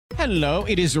Hello,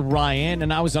 it is Ryan,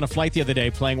 and I was on a flight the other day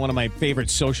playing one of my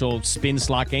favorite social spin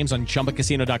slot games on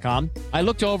ChumbaCasino.com. I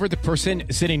looked over at the person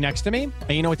sitting next to me, and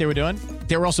you know what they were doing?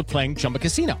 They were also playing Chumba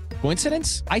Casino.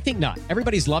 Coincidence? I think not.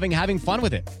 Everybody's loving having fun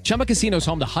with it. Chumba Casino is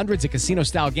home to hundreds of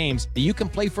casino-style games that you can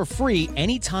play for free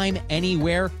anytime,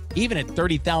 anywhere, even at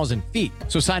 30,000 feet.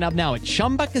 So sign up now at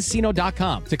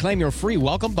ChumbaCasino.com to claim your free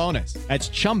welcome bonus. That's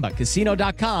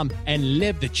ChumbaCasino.com and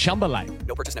live the Chumba life.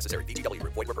 No purchase necessary. VGW.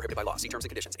 Void where prohibited by law. See terms and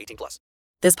conditions. 18+.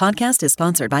 This podcast is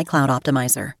sponsored by Cloud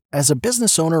Optimizer. As a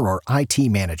business owner or IT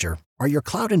manager, are your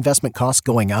cloud investment costs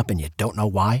going up and you don't know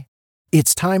why?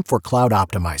 It's time for Cloud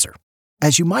Optimizer.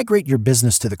 As you migrate your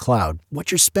business to the cloud,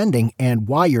 what you're spending and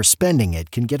why you're spending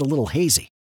it can get a little hazy.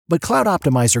 But Cloud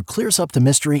Optimizer clears up the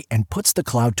mystery and puts the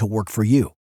cloud to work for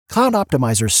you. Cloud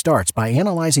Optimizer starts by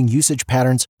analyzing usage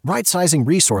patterns, right-sizing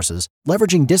resources,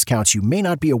 leveraging discounts you may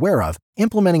not be aware of,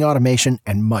 implementing automation,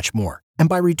 and much more. And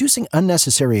by reducing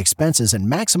unnecessary expenses and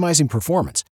maximizing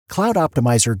performance, Cloud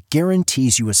Optimizer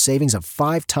guarantees you a savings of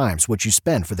 5 times what you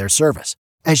spend for their service.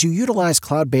 As you utilize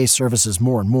cloud-based services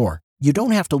more and more, you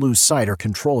don't have to lose sight or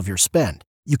control of your spend.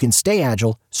 You can stay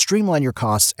agile, streamline your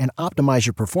costs, and optimize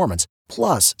your performance,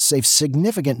 plus save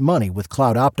significant money with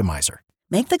Cloud Optimizer.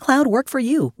 Make the cloud work for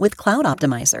you with Cloud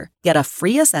Optimizer. Get a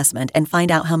free assessment and find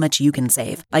out how much you can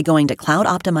save by going to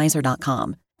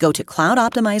cloudoptimizer.com. Go to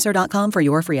cloudoptimizer.com for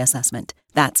your free assessment.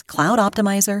 That's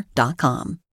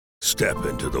cloudoptimizer.com. Step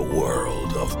into the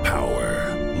world of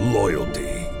power, loyalty,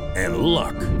 and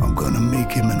luck. I'm gonna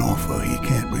make him an offer he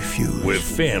can't refuse. With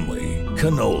family,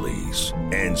 cannolis,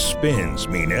 and spins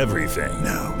mean everything.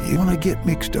 Now, you wanna get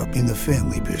mixed up in the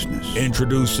family business.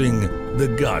 Introducing The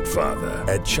Godfather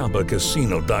at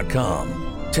ChumbaCasino.com.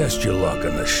 Test your luck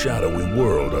in the shadowy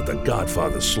world of The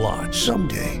Godfather slot.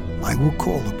 Someday, I will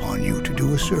call upon you to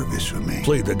do a service for me.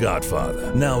 Play The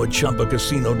Godfather now at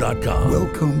ChumbaCasino.com.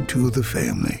 Welcome to the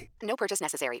family. No purchase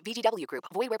necessary. VGW Group.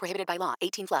 Void where prohibited by law.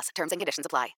 18+. Terms and conditions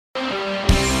apply. Tell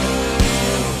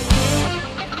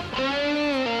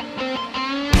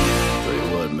you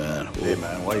what, man. Hey,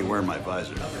 man, why are you wearing my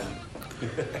visor?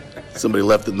 Somebody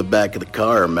left it in the back of the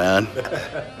car, man.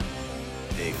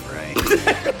 Hey, Frank.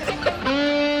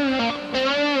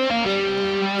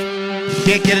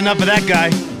 Can't get enough of that guy.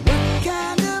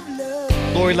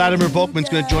 Lori Latimer Volkman's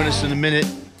going to join us in a minute.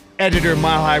 Editor,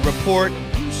 Mile High Report.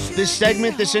 This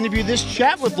segment, this interview, this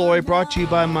chat with Lori brought to you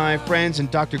by my friends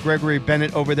and Dr. Gregory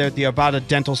Bennett over there at the Arvada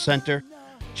Dental Center.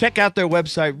 Check out their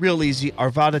website, real easy,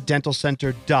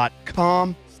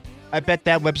 arvadadentalcenter.com. I bet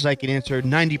that website can answer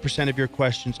 90% of your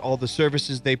questions, all the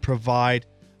services they provide,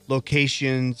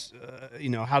 locations,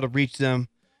 how to reach them.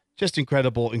 Just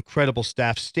incredible, incredible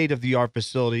staff, state-of-the-art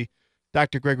facility.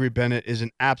 Dr. Gregory Bennett is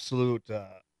an absolute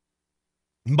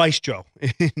maestro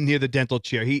near the dental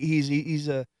chair. He's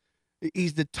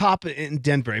the top in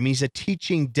Denver. I mean, he's a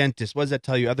teaching dentist. What does that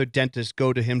tell you? Other dentists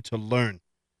go to him to learn.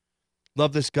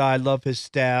 Love this guy. Love his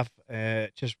staff.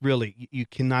 Just really, you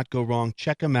cannot go wrong.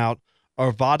 Check him out,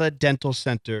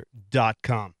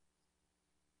 arvadadentalcenter.com.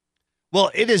 Well,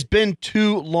 it has been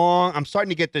too long. I'm starting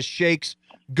to get the shakes,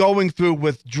 going through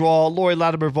withdrawal. Lori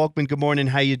Latimer Volkman, good morning.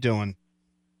 How you doing?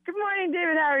 Good morning,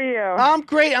 David. How are you? I'm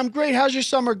great. How's your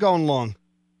summer going along?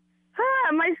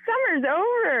 My summer's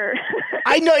over.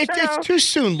 I know it's too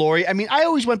soon, Lori. I mean, I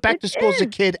always went back to school as a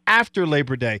kid after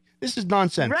Labor Day. This is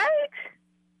nonsense. Right?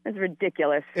 It's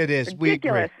ridiculous. It is.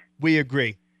 Ridiculous. We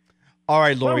agree. All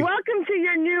right, Lori. Well, welcome to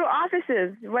your new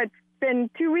offices. What's been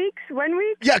 2 weeks? 1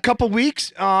 week? Yeah, a couple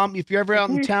weeks. If you're ever out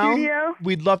in New town, studio?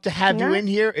 we'd love to have you in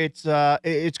here. It's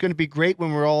going to be great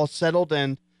when we're all settled,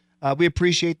 and we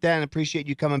appreciate that and appreciate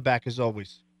you coming back as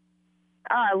always.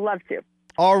 I'd love to.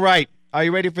 All right. Are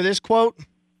you ready for this quote?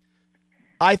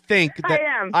 I think I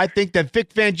am. I think that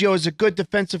Vic Fangio is a good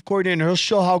defensive coordinator. He'll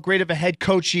show how great of a head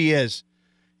coach he is.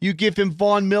 You give him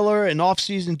Von Miller and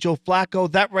offseason Joe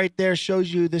Flacco. That right there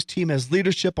shows you this team has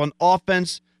leadership on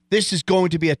offense. This is going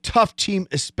to be a tough team,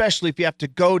 especially if you have to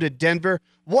go to Denver.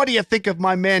 What do you think of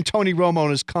my man Tony Romo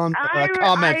and his comments?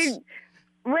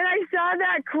 When I saw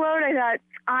that quote, I thought,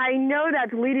 I know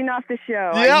that's leading off the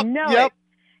show. Yep, I know it.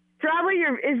 Probably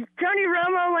is Tony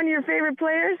Romo one of your favorite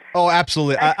players? Oh,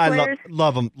 absolutely. I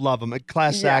love him. A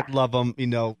class Yeah. act, love him.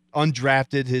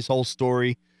 Undrafted, his whole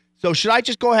story. So should I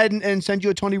just go ahead and send you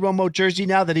a Tony Romo jersey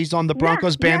now that he's on the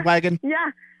Broncos bandwagon?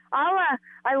 Yeah. I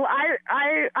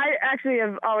actually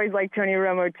have always liked Tony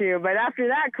Romo too, but after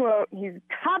that quote, he's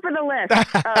top of the list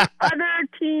of other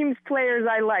teams' players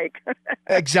I like.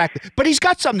 Exactly. But he's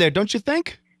got some there, don't you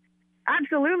think?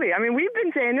 Absolutely. I mean, we've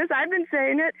been saying this. I've been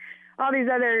saying it. All these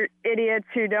other idiots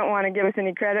who don't want to give us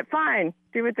any credit, fine,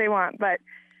 do what they want. But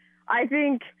I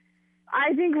think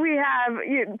I think we have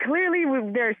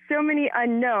clearly there's so many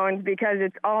unknowns because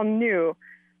it's all new.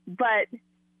 But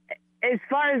as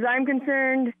far as I'm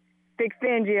concerned, Vic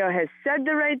Fangio has said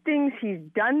the right things. He's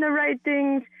done the right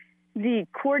things. The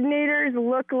coordinators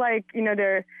look like,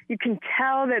 you can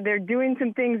tell that they're doing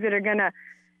some things that are going to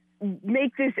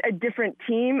make this a different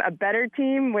team, a better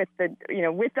team with the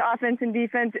offense and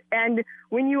defense. And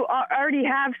when you already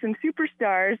have some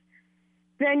superstars,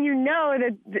 then you know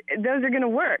that those are going to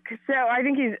work. So I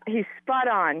think he's spot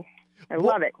on. I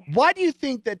love it. Why do you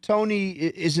think that Tony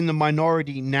is in the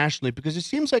minority nationally? Because it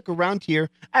seems like around here,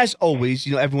 as always,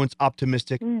 everyone's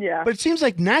optimistic. Yeah. But it seems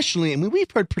like nationally, we've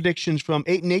heard predictions from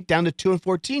 8-8 down to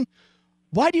 2-14.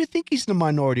 Why do you think he's in the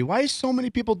minority? Why is so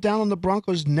many people down on the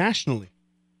Broncos nationally?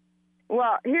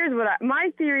 Well, here's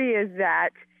my theory is that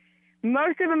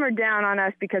most of them are down on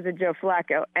us because of Joe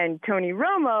Flacco, and Tony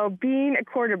Romo, being a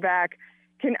quarterback,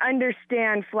 can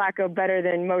understand Flacco better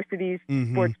than most of these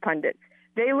sports pundits.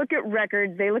 They look at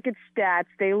records, they look at stats,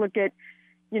 they look at,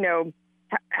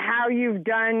 how you've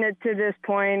done to this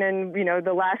point, and,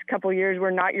 the last couple of years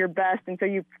were not your best, and so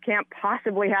you can't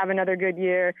possibly have another good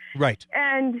year. Right.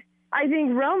 And I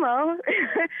think Romo,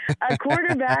 a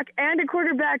quarterback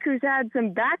who's had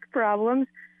some back problems,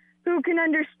 who can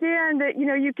understand that,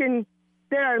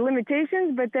 there are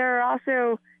limitations, but there are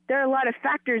a lot of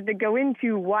factors that go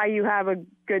into why you have a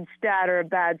good stat or a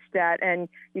bad stat, and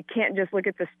you can't just look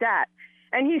at the stat.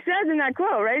 And he says in that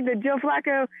quote, right, that Joe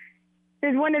Flacco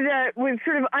was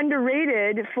sort of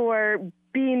underrated for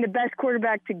being the best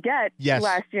quarterback to get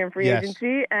last year in free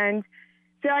agency. And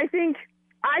so I think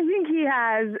he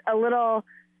has a little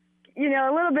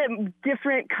bit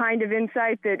different kind of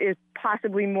insight that is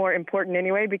possibly more important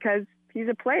anyway, because he's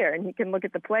a player and he can look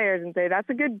at the players and say, that's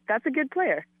a good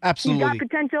player. Absolutely. He's got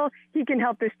potential. He can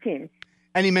help this team.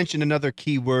 And he mentioned another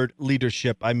key word,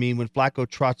 leadership. When Flacco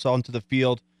trots onto the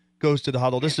field, goes to the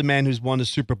huddle, this is a man who's won a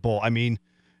Super Bowl.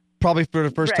 Probably for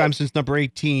the first time since number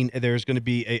 18, there's going to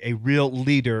be a real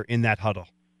leader in that huddle.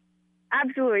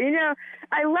 Absolutely.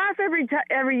 I laugh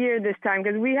every year this time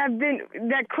because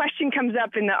that question comes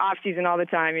up in the offseason all the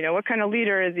time. What kind of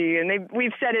leader is he? And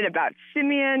we've said it about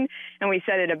Simeon, and we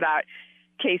said it about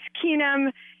Case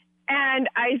Keenum. And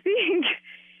I think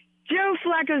Joe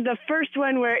Flacco's the first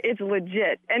one where it's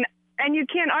legit. And you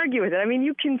can't argue with it.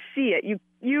 You can see it.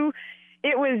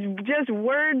 It was just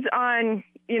words on,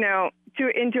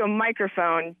 into a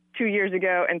microphone 2 years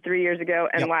ago and 3 years ago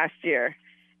and last year.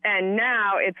 And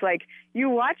now it's like, you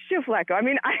watch Joe Flacco.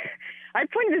 I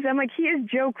pointed this, I'm like, he is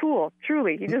Joe Cool,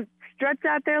 truly. He just struts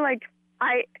out there like,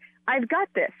 I've got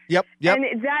this. Yep.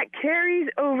 And that carries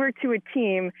over to a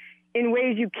team in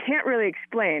ways you can't really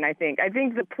explain, I think. I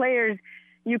think the players,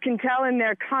 you can tell in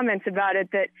their comments about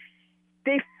it that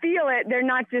they feel it. They're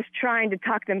not just trying to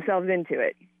talk themselves into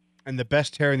it. And the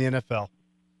best hair in the NFL.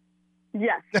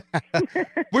 Yes.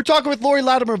 We're talking with Lori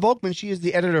Latimer-Volkman. She is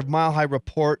the editor of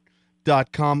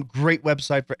MileHighReport.com. Great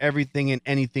website for everything and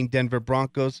anything Denver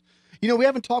Broncos. We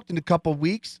haven't talked in a couple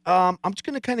weeks. I'm just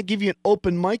going to kind of give you an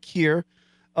open mic here.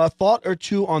 A thought or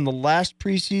two on the last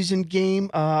preseason game.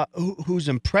 Who's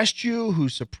impressed you?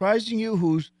 Who's surprising you?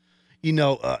 Who's,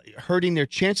 hurting their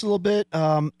chance a little bit?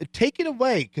 Take it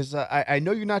away, because I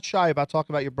know you're not shy about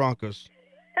talking about your Broncos.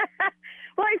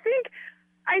 Well, I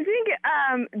think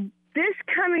this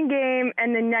coming game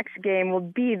and the next game will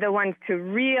be the ones to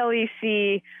really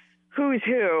see who's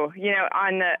who,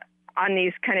 on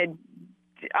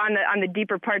the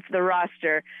deeper parts of the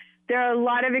roster. There are a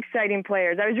lot of exciting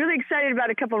players. I was really excited about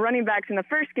a couple running backs in the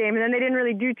first game, and then they didn't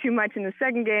really do too much in the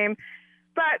second game.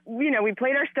 But, we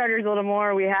played our starters a little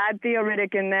more. We had Theo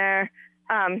Riddick in there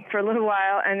for a little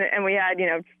while, and we had,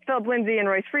 Philip Lindsay and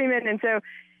Royce Freeman. And so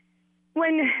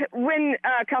when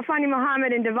Khalfani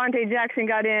Muhammad and Devontae Jackson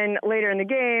got in later in the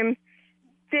game,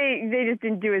 they just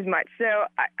didn't do as much. So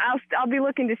I'll be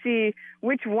looking to see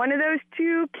which one of those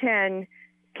two can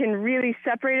really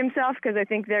separate himself, because I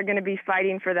think they're going to be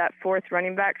fighting for that fourth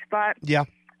running back spot. Yeah.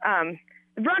 The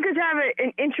Broncos have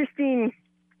an interesting,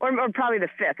 or probably the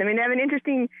fifth. They have an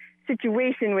interesting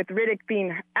situation with Riddick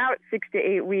being out 6 to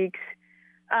 8 weeks.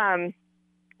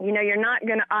 You're not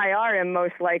going to IR him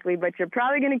most likely, but you're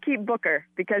probably going to keep Booker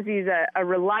because he's a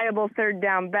reliable third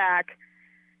down back.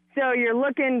 So you're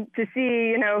looking to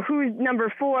see, who's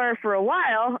number 4 for a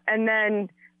while, and then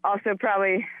also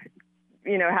probably,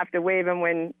 have to waive him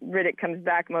when Riddick comes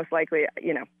back, most likely,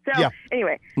 So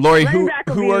anyway. Lori, who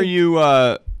are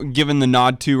you giving the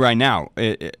nod to right now?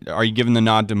 Are you giving the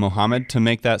nod to Muhammad to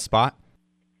make that spot?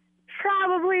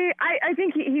 Probably. I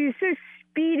think he's so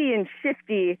speedy and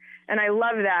shifty, and I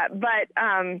love that. But,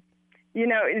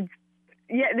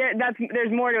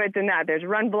 there's more to it than that. There's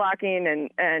run blocking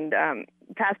and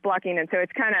pass blocking, and so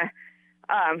it's kind of.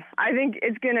 I think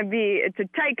it's a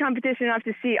tight competition. I'll have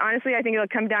to see. Honestly, I think it'll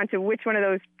come down to which one of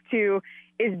those two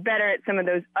is better at some of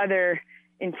those other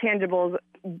intangibles,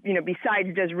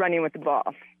 besides just running with the ball.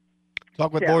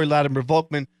 Talk with Lori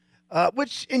Latimer-Volkman.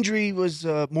 Which injury was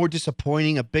more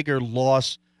disappointing, a bigger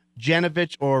loss,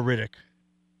 Janovich or Riddick?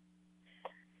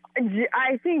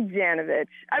 I think Janovich.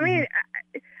 I mean,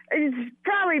 it's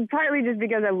probably partly just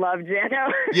because I love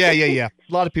Jano. Yeah. A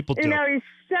lot of people do. He's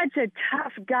such a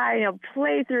tough guy. He'll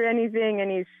play through anything,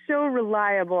 and he's so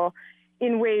reliable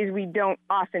in ways we don't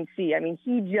often see. I mean,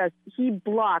 he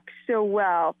blocks so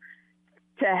well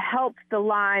to help the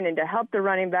line and to help the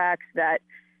running backs that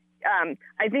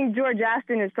I think George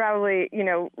Aston is probably,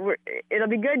 it'll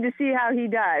be good to see how he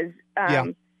does.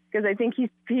 Because I think he's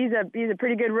a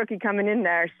pretty good rookie coming in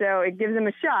there, so it gives him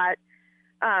a shot.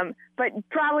 But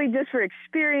probably just for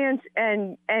experience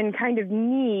and kind of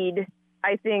need,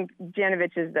 I think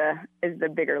Janovich is the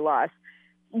bigger loss.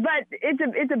 But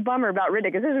it's a bummer about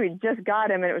Riddick, because we just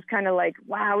got him, and it was kind of like,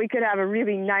 wow, we could have a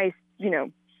really nice,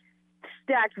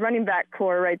 stacked running back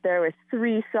core right there with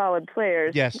 3 solid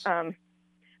players. Yes.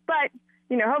 But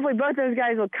hopefully both those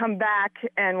guys will come back,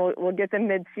 and we'll get them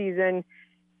mid-season,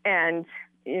 and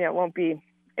it won't be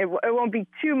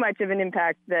too much of an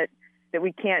impact that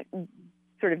we can't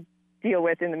sort of deal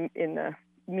with in the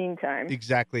meantime.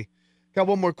 Exactly. Got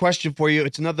one more question for you.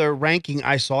 It's another ranking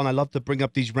I saw, and I love to bring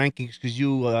up these rankings because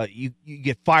you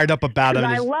get fired up about them.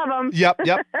 I love them. Yep.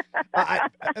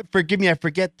 Forgive me, I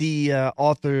forget the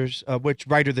authors, which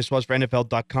writer this was for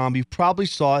NFL.com. You probably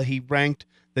saw he ranked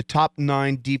the top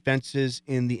 9 defenses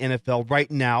in the NFL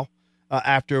right now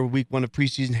after week 1 of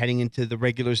preseason heading into the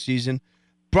regular season.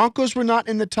 Broncos were not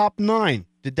in the top 9.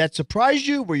 Did that surprise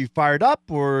you? Were you fired up,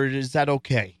 or is that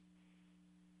okay?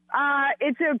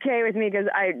 It's okay with me because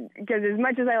as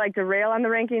much as I like to rail on the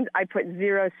rankings, I put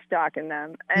 0 stock in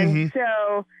them. And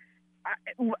so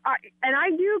I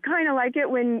do kind of like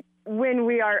it when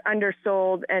we are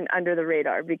undersold and under the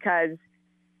radar, because,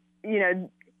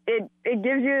 it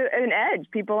gives you an edge.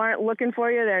 People aren't looking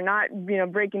for you. They're not,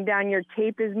 breaking down your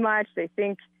tape as much. They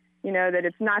think, that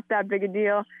it's not that big a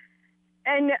deal.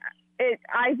 And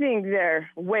I think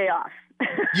they're way off.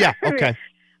 Yeah, okay.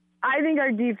 I think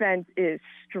our defense is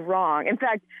strong. In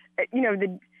fact,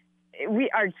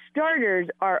 our starters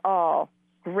are all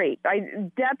great.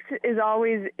 Depth is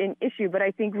always an issue, but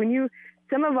I think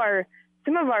some of our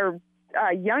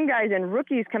young guys and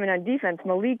rookies coming on defense,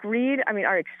 Malik Reed,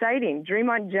 are exciting.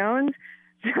 Draymond Jones.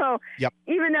 So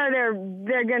even though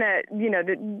they're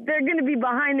gonna be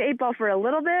behind the 8 ball for a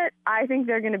little bit, I think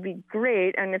they're gonna be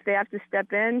great. And if they have to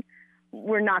step in,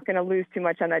 we're not gonna lose too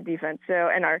much on that defense. So,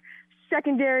 and our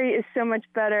secondary is so much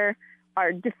better.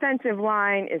 Our defensive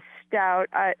line is stout.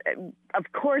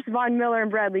 Of course, Von Miller and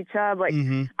Bradley Chubb. I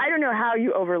don't know how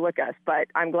you overlook us, but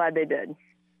I'm glad they did.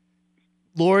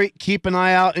 Lori, keep an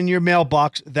eye out in your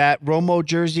mailbox. That Romo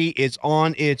jersey is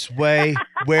on its way.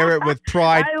 Wear it with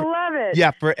pride. I love it.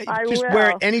 Yeah, wear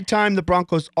it anytime the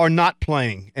Broncos are not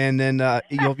playing, and then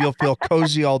you'll feel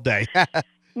cozy all day.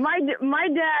 My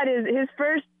dad his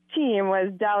first team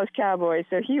was Dallas Cowboys,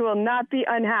 so he will not be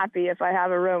unhappy if I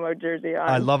have a Romo jersey on.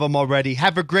 I love him already.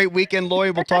 Have a great weekend, Lori.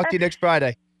 We'll talk to you next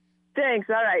Friday. Thanks.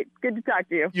 All right. Good to talk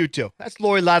to you. You too. That's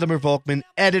Lori Latimer-Volkman,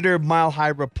 editor,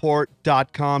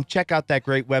 MileHighReport.com. Check out that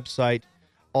great website,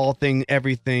 all thing,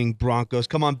 everything Broncos.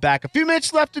 Come on back. A few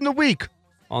minutes left in the week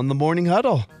on the Morning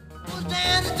Huddle.